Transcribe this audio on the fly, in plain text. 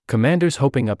Commanders'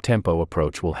 hoping up-tempo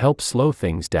approach will help slow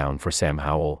things down for Sam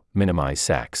Howell, minimize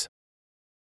sacks.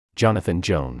 Jonathan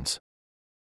Jones.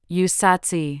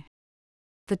 USATSI.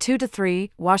 The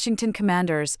 2-3 Washington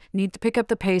Commanders need to pick up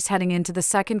the pace heading into the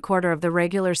second quarter of the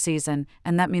regular season,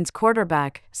 and that means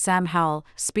quarterback Sam Howell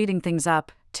speeding things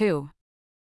up, too.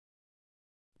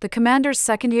 The Commanders'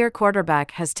 second-year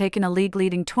quarterback has taken a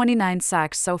league-leading 29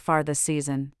 sacks so far this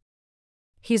season.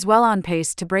 He's well on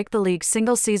pace to break the league's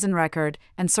single-season record,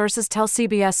 and sources tell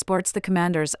CBS Sports the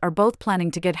Commanders are both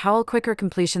planning to get Howell quicker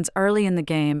completions early in the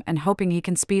game and hoping he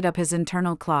can speed up his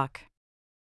internal clock.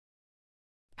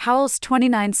 Howell's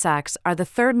 29 sacks are the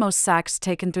third most sacks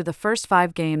taken through the first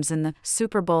 5 games in the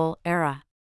Super Bowl era.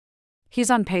 He's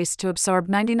on pace to absorb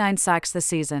 99 sacks this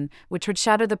season, which would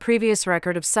shatter the previous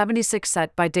record of 76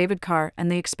 set by David Carr and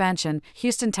the expansion,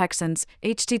 Houston Texans,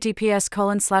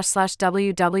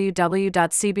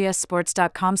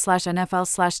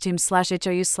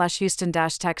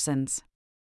 https://www.cbssports.com/nfl/teams/hou/Houston-Texans.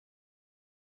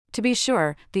 To be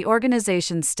sure, the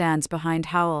organization stands behind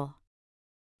Howell.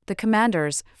 The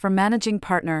Commanders, from managing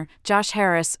partner Josh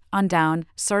Harris on down,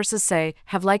 sources say,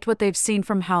 have liked what they've seen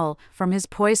from Howell, from his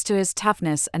poise to his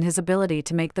toughness and his ability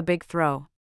to make the big throw.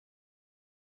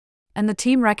 And the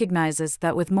team recognizes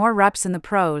that with more reps in the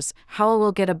pros, Howell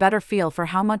will get a better feel for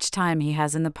how much time he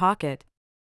has in the pocket.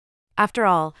 After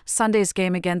all, Sunday's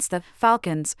game against the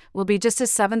Falcons will be just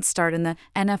his 7th start in the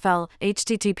NFL,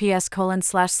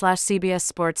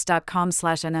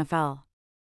 https://cbssports.com/NFL.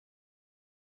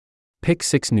 Pick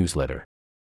 6 newsletter.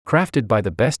 Crafted by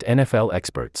the best NFL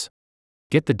experts.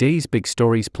 Get the day's big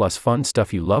stories plus fun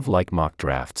stuff you love like mock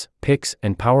drafts, picks,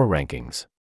 and power rankings.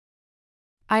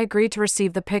 I agree to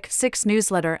receive the Pick 6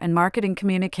 newsletter and marketing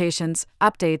communications,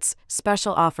 updates,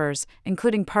 special offers,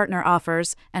 including partner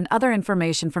offers, and other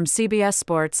information from CBS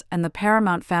Sports and the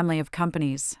Paramount family of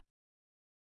companies.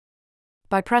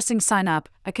 By pressing sign up,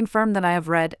 I confirm that I have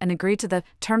read and agree to the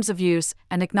terms of use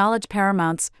and acknowledge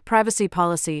Paramount's privacy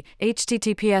policy,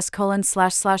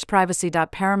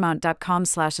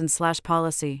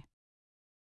 https://privacy.paramount.com/and/policy.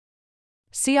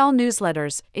 See all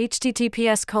newsletters,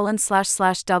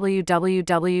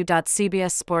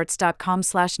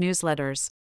 https://www.cbssports.com/newsletters.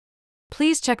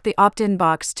 Please check the opt-in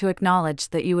box to acknowledge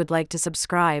that you would like to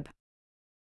subscribe.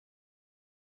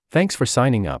 Thanks for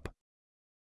signing up.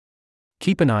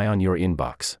 Keep an eye on your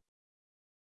inbox.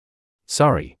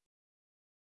 Sorry.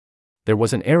 There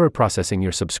was an error processing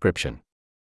your subscription.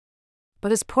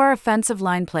 But as poor offensive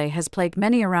line play has plagued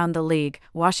many around the league,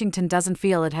 Washington doesn't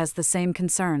feel it has the same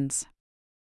concerns.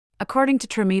 According to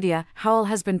True Media, Howell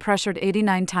has been pressured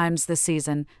 89 times this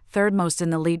season, third most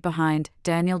in the league behind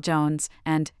Daniel Jones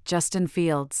and Justin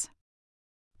Fields.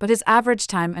 But his average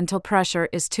time until pressure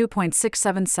is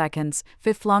 2.67 seconds,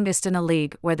 5th longest in a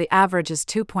league where the average is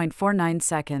 2.49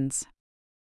 seconds.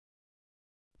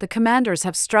 The Commanders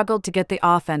have struggled to get the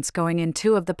offense going in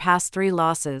 2 of the past 3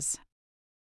 losses.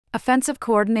 Offensive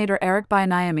coordinator Eric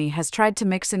Bieniemy has tried to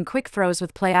mix in quick throws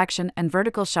with play action and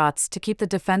vertical shots to keep the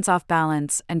defense off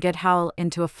balance and get Howell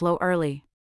into a flow early.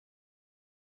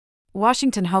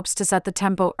 Washington hopes to set the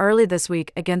tempo early this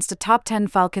week against a top 10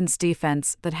 Falcons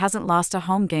defense that hasn't lost a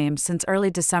home game since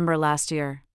early December last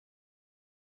year.